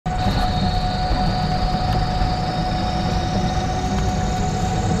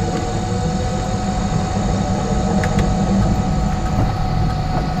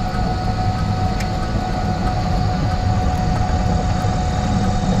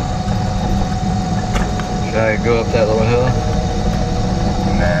I go up that little hill?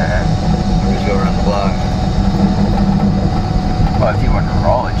 Nah. Or just go around the block? Well, if you want to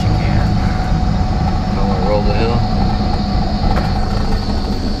roll it, you can. I want to roll the hill.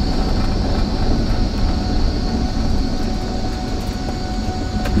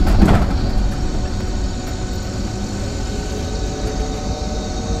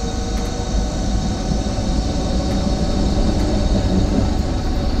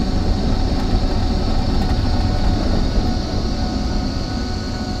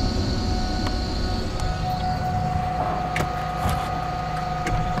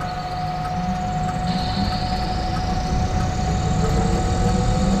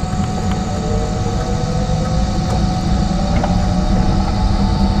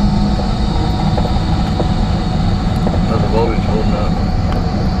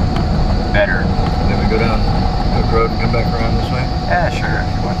 Better. Then we go down Hook Road and come back around this way? Yeah, sure,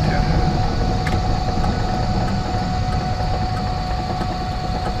 if you want to.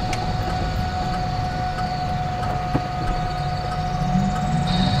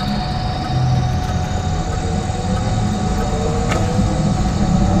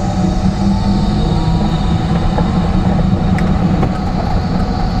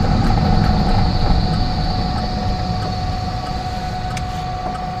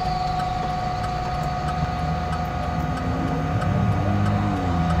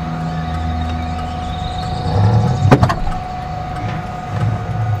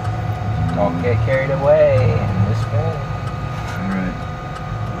 Don't get carried away in this way. Alright.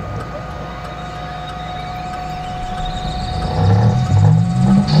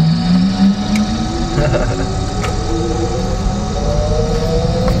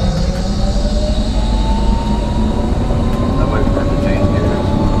 I might have to change gears.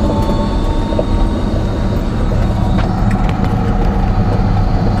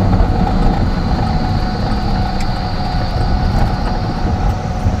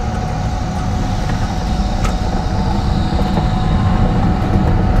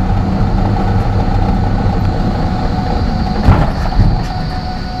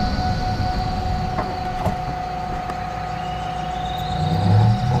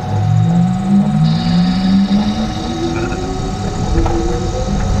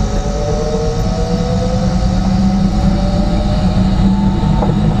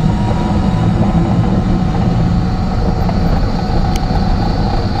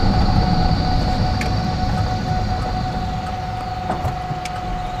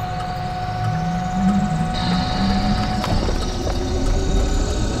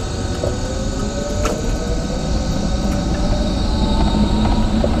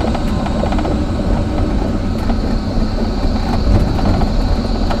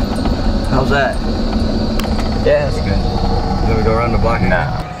 How's that? Yeah, that's good. Then we go around the block again?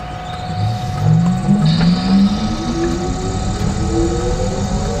 Nah.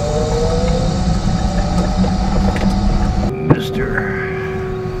 Mister.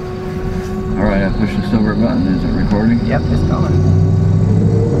 Alright, I push the silver button. Is it recording? Yep, it's going.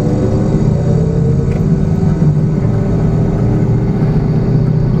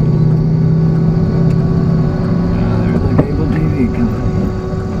 There's the cable TV coming.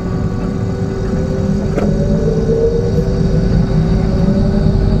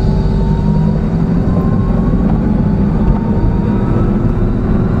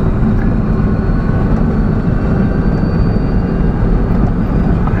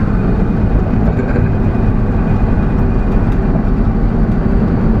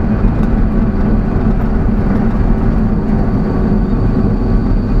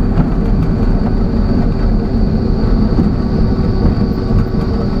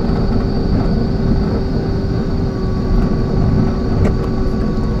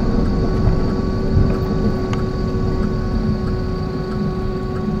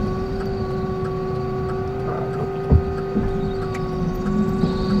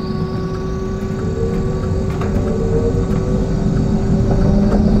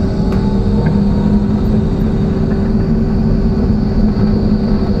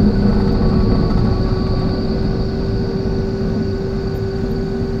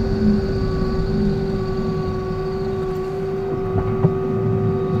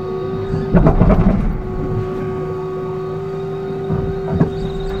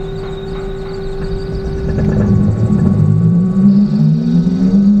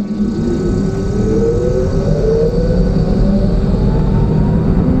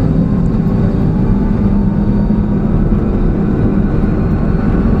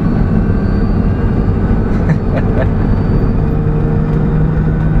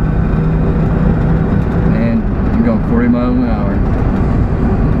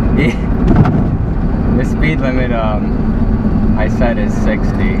 limit I said is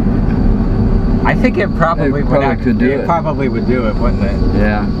 60. I think it probably would do it. Probably would do it, wouldn't it?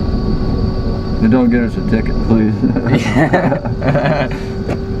 Yeah. But don't get us a ticket, please.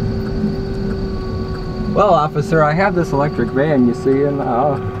 Well, officer, I have this electric van, you see, and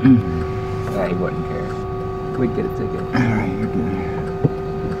yeah, he wouldn't care. We'd get a ticket. Alright, you're good.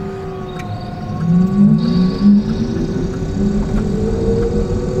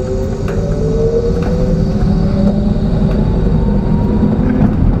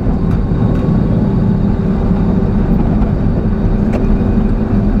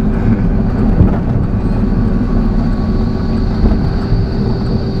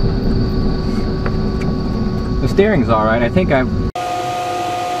 The steering's alright. I think I've...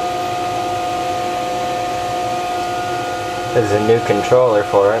 This is a new controller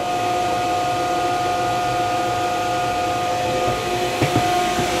for it.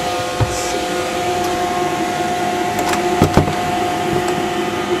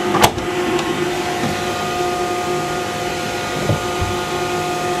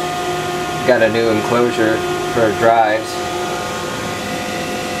 Got a new enclosure for drives.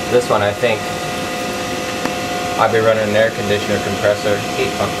 This one, I think I'll be running an air conditioner compressor, heat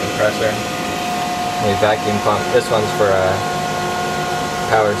pump compressor. We vacuum pump. This one's for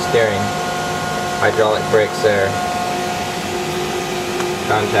power steering. Hydraulic brakes there.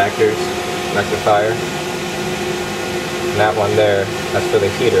 Contactors, rectifier. And that one there, that's for the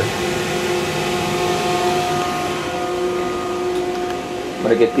heater. I'm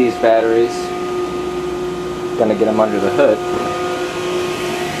gonna get these batteries. Gonna get them under the hood.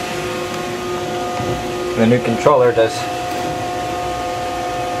 The new controller does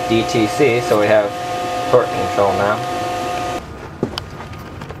DTC, so we have torque control now.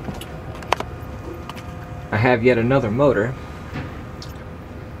 I have yet another motor.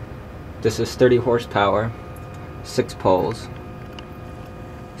 This is 30 horsepower, 6 poles.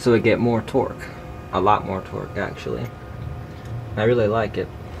 So we get more torque. A lot more torque, actually. I really like it.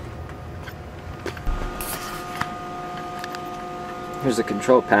 Here's the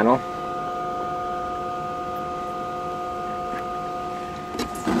control panel.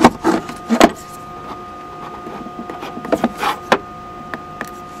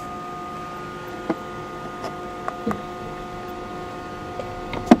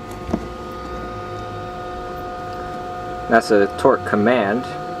 That's a torque command.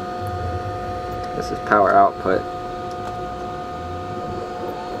 This is power output.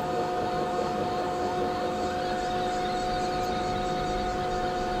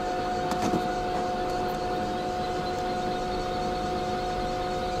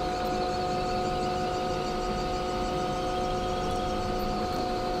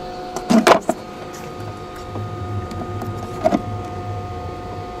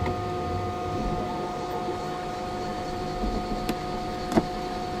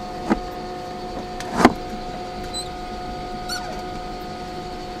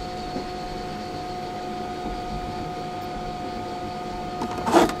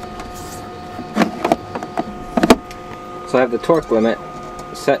 So I have the torque limit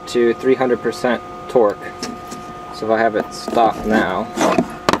set to 300% torque. So if I have it stopped now,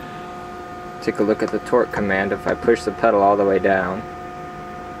 take a look at the torque command. If I push the pedal all the way down,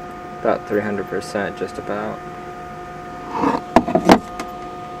 about 300%, just about.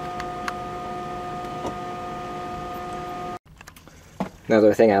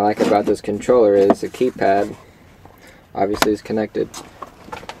 Another thing I like about this controller is the keypad obviously is connected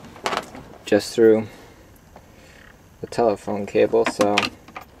just through the telephone cable, so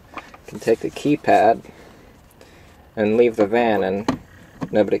I can take the keypad and leave the van, and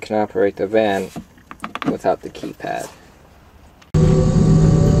nobody can operate the van without the keypad.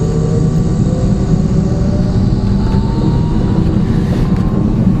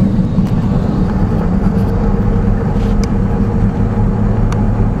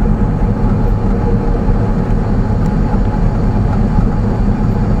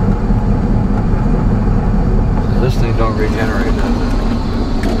 Don't regenerate, does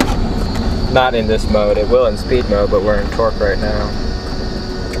it? Not in this mode. It will in speed mode, but we're in torque right now.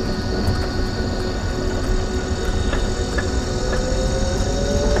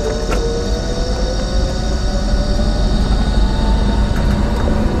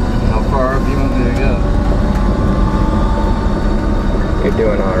 How far up do you want me to go? You're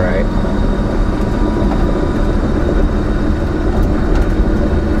doing all right.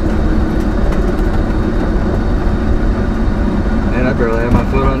 I barely have my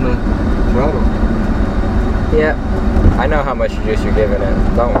foot on the throttle. Yeah, I know how much juice you're giving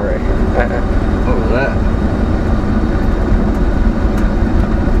it. Don't worry. What was that?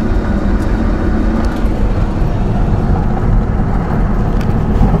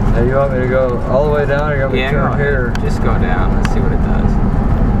 me to go all the way down or you want me to turn here? Just go down. Let's see what it does.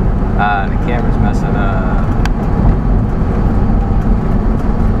 The camera's messing up.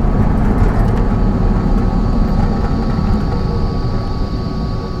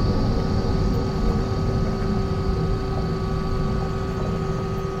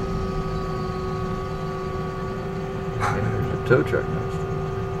 There's a tow truck next to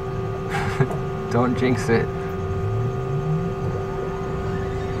it. Don't jinx it.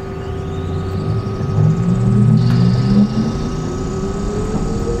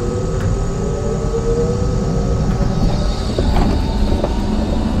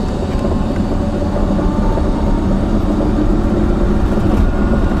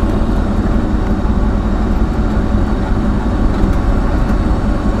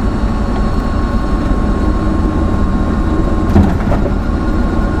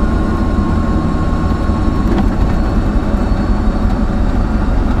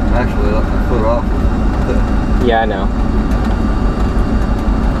 Actually, let my foot off. Yeah, I know.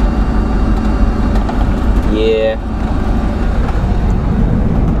 Yeah.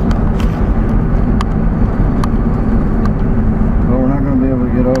 Well, we're not going to be able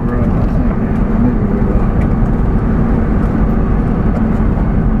to get over it, I think. Maybe we will.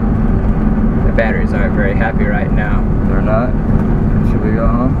 The batteries aren't very happy right now. They're not? Should we go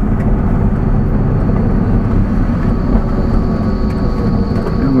home?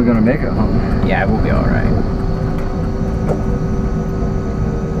 We're gonna make it home. Yeah, we'll be alright.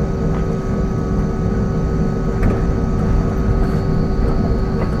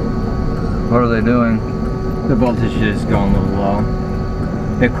 What are they doing? The voltage is going a little low.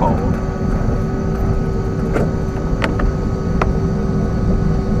 They're cold.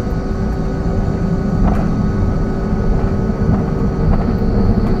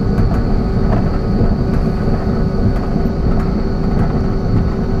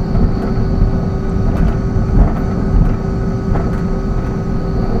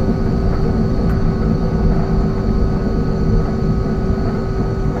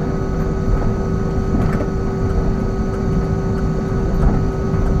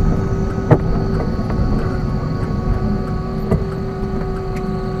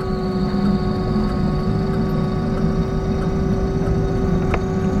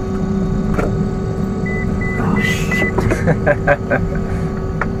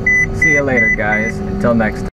 See you later, guys. Until next time.